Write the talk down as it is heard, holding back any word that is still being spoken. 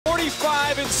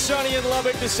Live and sunny in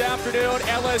Lubbock this afternoon.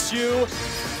 LSU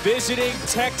visiting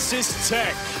Texas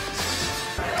Tech.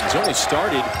 He's only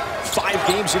started 5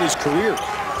 games in his career.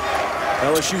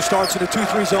 LSU starts in a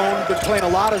 2-3 zone. Been playing a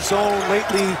lot of zone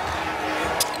lately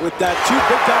with that 2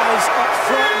 big guys up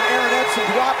front, and Aaron Edson,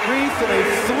 Rock Reef, and a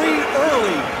 3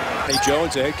 early. Hey,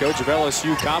 Jones, the head coach of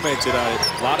LSU, commented on it.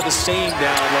 A lot of the same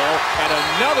down low, and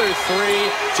another 3.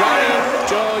 Johnny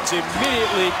Jones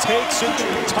immediately takes a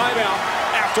timeout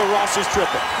after Ross's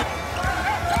triple.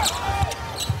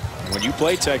 When you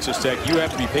play Texas Tech, you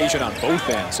have to be patient on both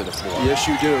ends of the floor. Yes,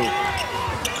 you do.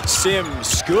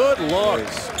 Sims, good look.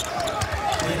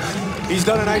 He's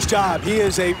done a nice job. He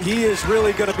is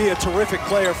really going to be a terrific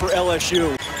player for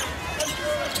LSU.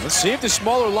 Let's see if the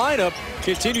smaller lineup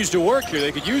continues to work here.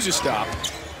 They could use a stop.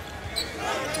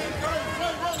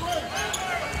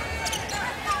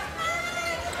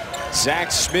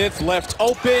 Zach Smith left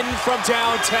open from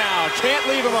downtown. Can't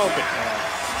leave him open.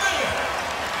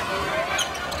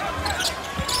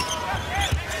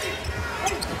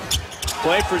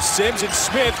 Play for Sims, and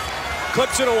Smith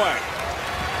clips it away.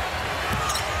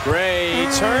 Gray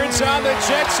turns on the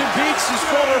Jets and beats his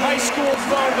former high school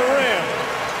foe to the rim.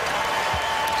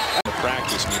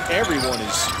 Practice, I mean, everyone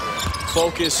is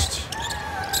focused,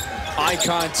 eye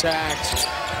contact,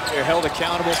 they're held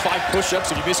accountable. 5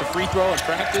 push-ups if you miss a free throw in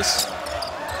practice.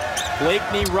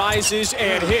 Blakeney rises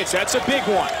and hits. That's a big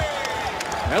one.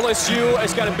 LSU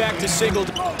has got him back to single.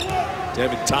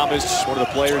 Devin Thomas, one of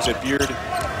the players that Beard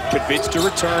convinced to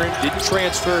return, didn't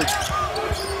transfer.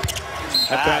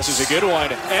 That pass is a good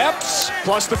one. Epps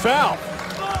plus the foul.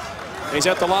 He's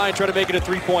at the line trying to make it a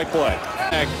 3-point play.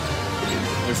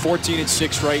 They're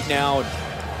 14-6 right now.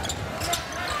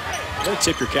 I'm going to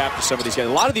tip your cap to some of these guys.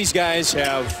 A lot of these guys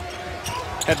have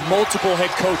had multiple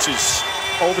head coaches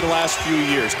over the last few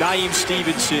years. Naeem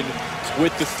Stevenson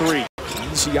with the 3.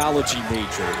 Kinesiology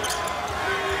major.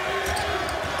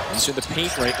 He's in the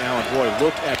paint right now, and boy,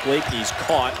 look at Blakeney. He's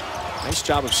caught. Nice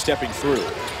job of stepping through.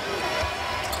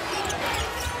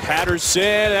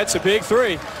 Patterson, that's a big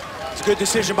 3. It's a good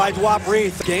decision by Rock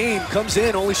Reef. Game comes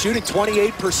in only shooting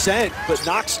 28%, but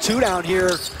knocks 2 down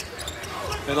here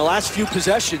in the last few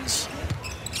possessions.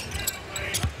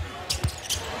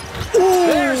 Ooh.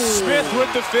 There's Smith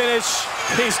with the finish.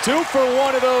 He's due for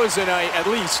one of those tonight, at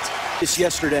least. This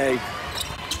yesterday.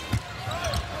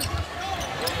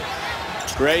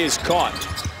 Gray is caught.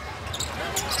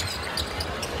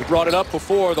 We brought it up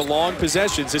before, the long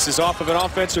possessions. This is off of an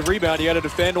offensive rebound. You got to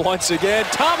defend once again.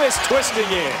 Thomas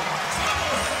twisting in.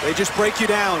 They just break you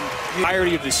down.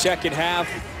 Entirety of the second half.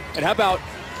 And how about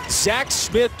Zach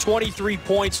Smith, 23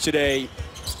 points today.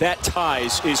 That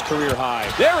ties his career high.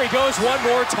 There he goes one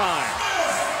more time.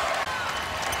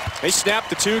 They snapped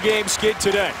the 2-game skid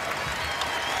today.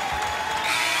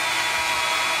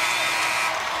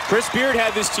 Chris Beard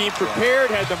had this team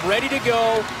prepared, had them ready to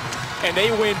go, and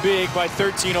they win big by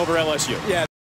 13 over LSU. Yeah.